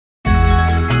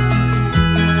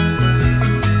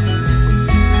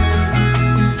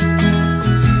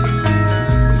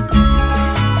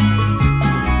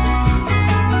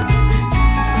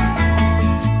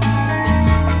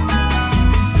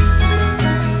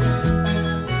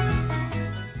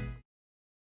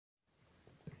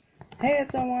Hey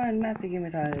everyone, Master Gamer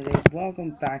today.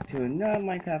 Welcome back to another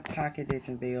Minecraft Pocket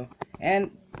Edition video. And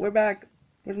we're back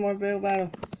with more build battle.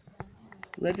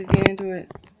 Let's just get into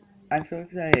it. I'm so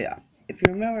excited. If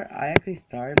you remember, I actually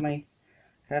started my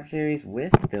craft series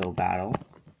with build battle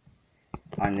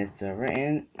on this server,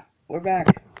 and we're back.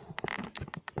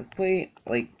 Let's play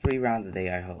like 3 rounds a day,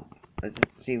 I hope. Let's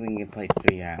just see if we can play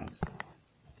 3 rounds.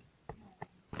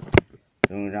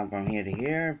 So we'll jump from here to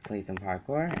here, play some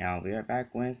parkour, and I'll be right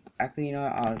back when it's... Actually, you know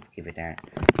what? I'll skip it there.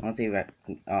 I'll see if I...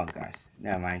 Oh gosh,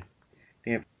 never mind.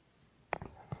 Here.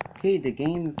 Okay, the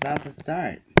game is about to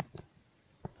start.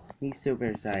 He's super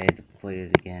excited to play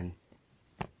this again.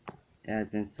 It has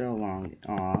been so long.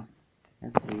 Aw,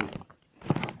 that's sweet.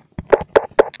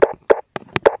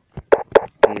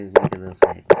 Okay, let's make a little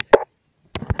side piece.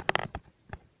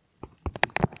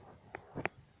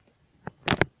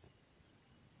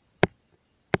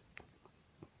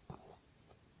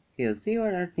 Okay, let's see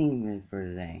what our theme is for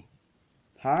today.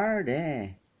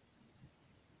 Party!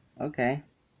 Okay,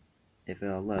 if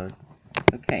it'll load.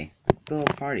 Okay, let's build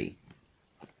a party.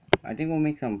 I think we'll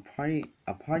make a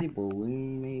party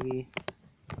balloon maybe.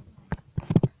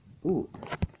 Ooh,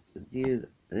 let's use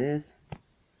this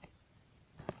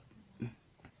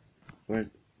for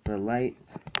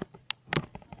lights.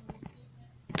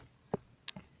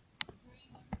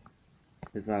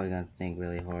 It's probably gonna stink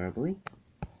really horribly,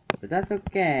 but that's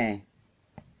okay.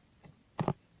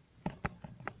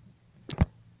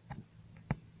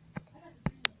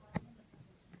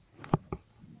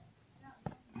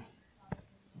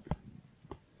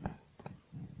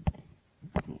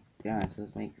 Yeah, so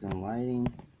let's make some lighting.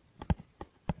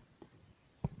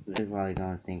 They're probably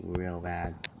gonna think real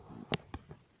bad.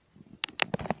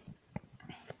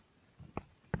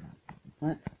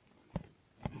 What?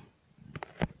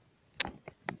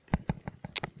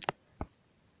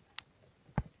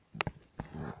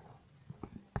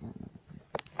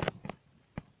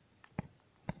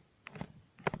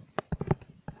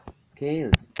 Okay,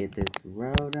 let's get this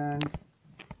row done.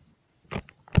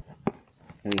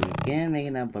 And we begin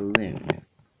making a balloon.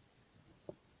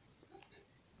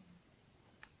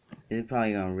 It's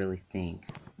probably gonna really stink.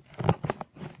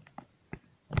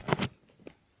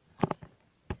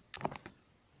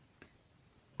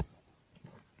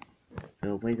 So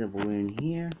we'll place a balloon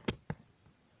here.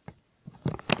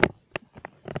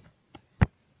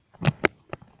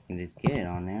 And just get it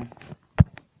on there.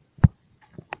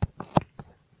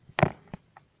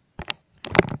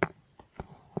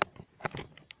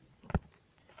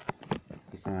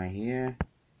 This one right here.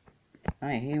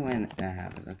 I hate when that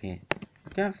happens. Okay,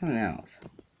 let's grab something else.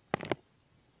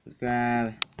 Let's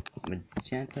grab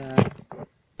magenta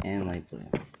and light blue.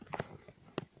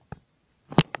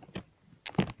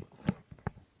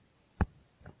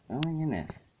 Oh my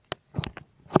goodness.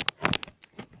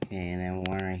 Okay, and then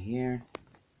one right here.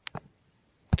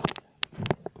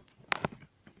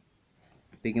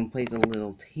 We can place a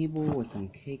little table with some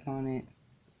cake on it.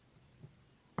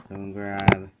 So we'll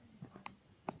grab...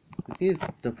 Let's use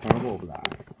the purple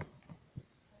blocks.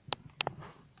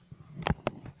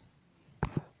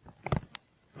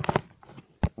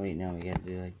 Wait, no, we gotta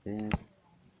do like this.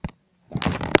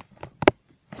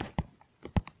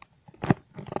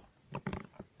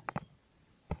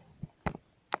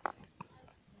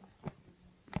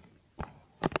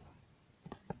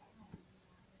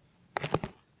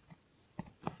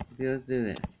 Okay, let's do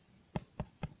this.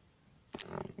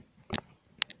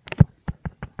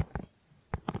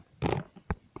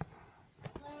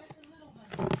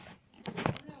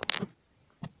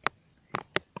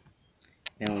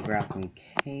 Then we'll grab some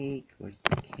cake. Where's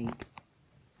the cake?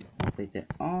 Place it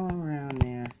all around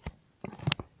there.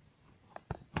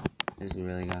 This is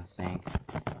really gonna stink.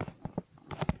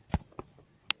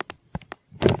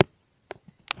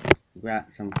 Grab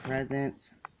some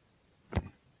presents.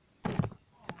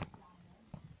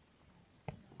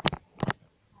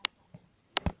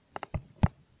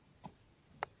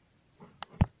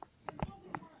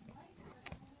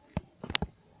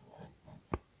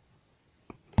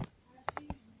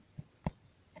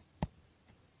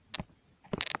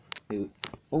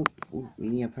 Oh, we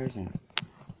need a person.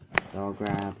 So I'll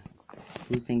grab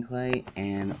boosting clay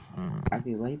and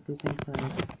actually light boosting clay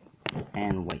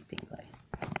and white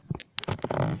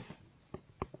clay.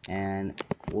 And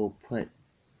we'll put,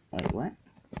 wait, what?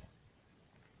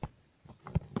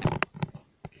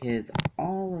 Kids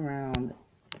all around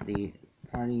the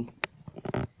party.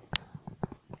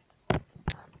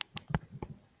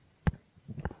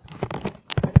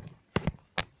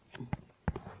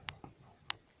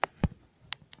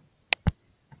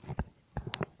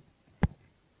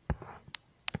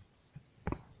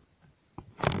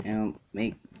 And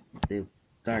make the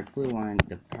dark blue one,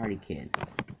 the party kid.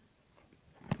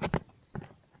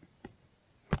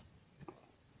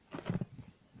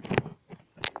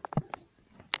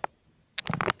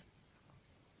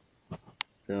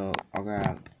 So I'll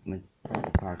grab my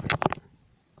carpet.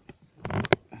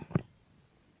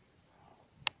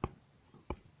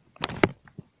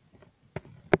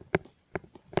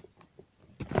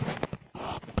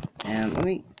 And let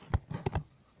me.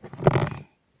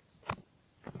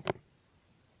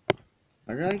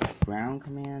 Are there like ground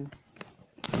command?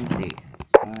 Let me see.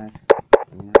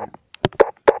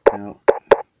 Nope.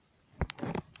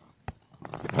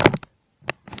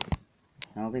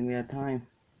 I don't think we have time.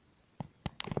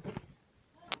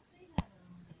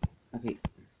 Okay,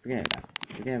 forget about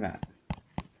it. Forget about it.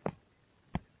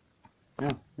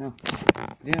 No.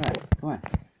 Forget about it. Come on.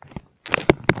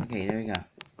 Okay, there we go.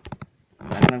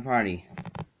 That's my party.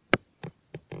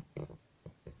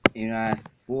 You know, it's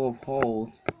full of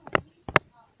holes.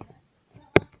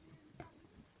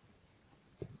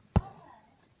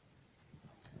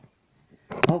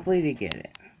 Hopefully they get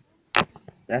it.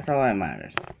 That's all that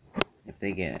matters. If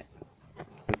they get it.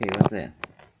 Okay, what's this?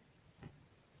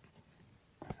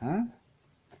 Huh?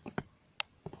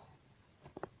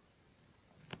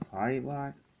 Party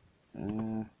block?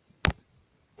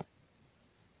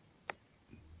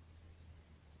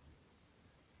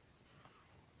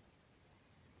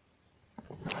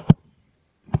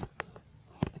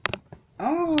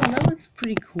 Oh, that looks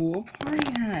pretty cool.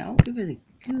 Party hat. I'll give it a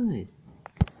good.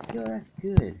 Yo, that's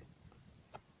good.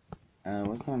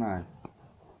 What's going on?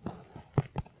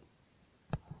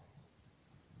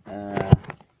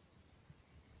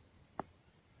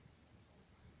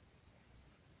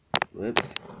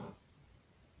 Whoops.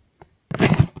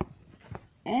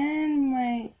 And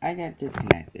I got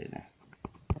disconnected.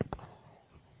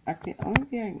 Okay, I want to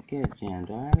see if I can get a gem.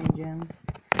 Do I have any gems?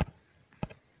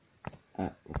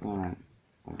 What's going on?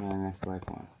 I'm gonna select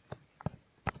one.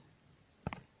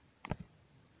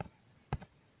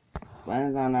 Why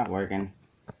is that not working?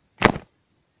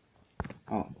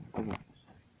 Oh, okay.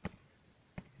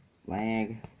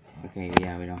 Lag. Okay,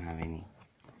 yeah, we don't have any.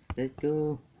 Let's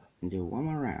go and do one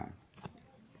more round.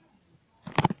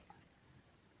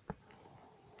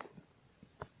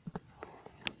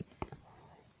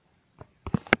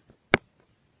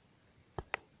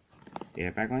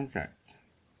 Get back when it starts.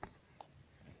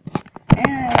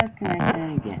 And let's connect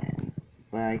it again.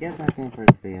 But I guess that's it for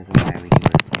this video. So glad we do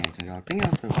this expansion. So thank you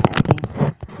all so for watching.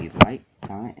 Please like,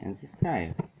 comment, and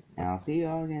subscribe. And I'll see you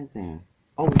all again soon.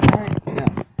 Oh, alright, no.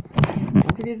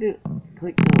 Don't forget to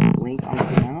click the link on the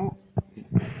channel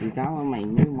to download my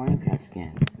new Minecraft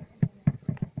skin.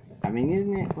 I've been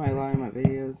using it quite a lot in my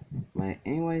videos. But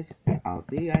anyways, I'll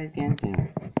see you guys again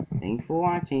soon. Thanks for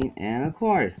watching, and of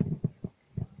course,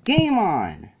 game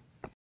on!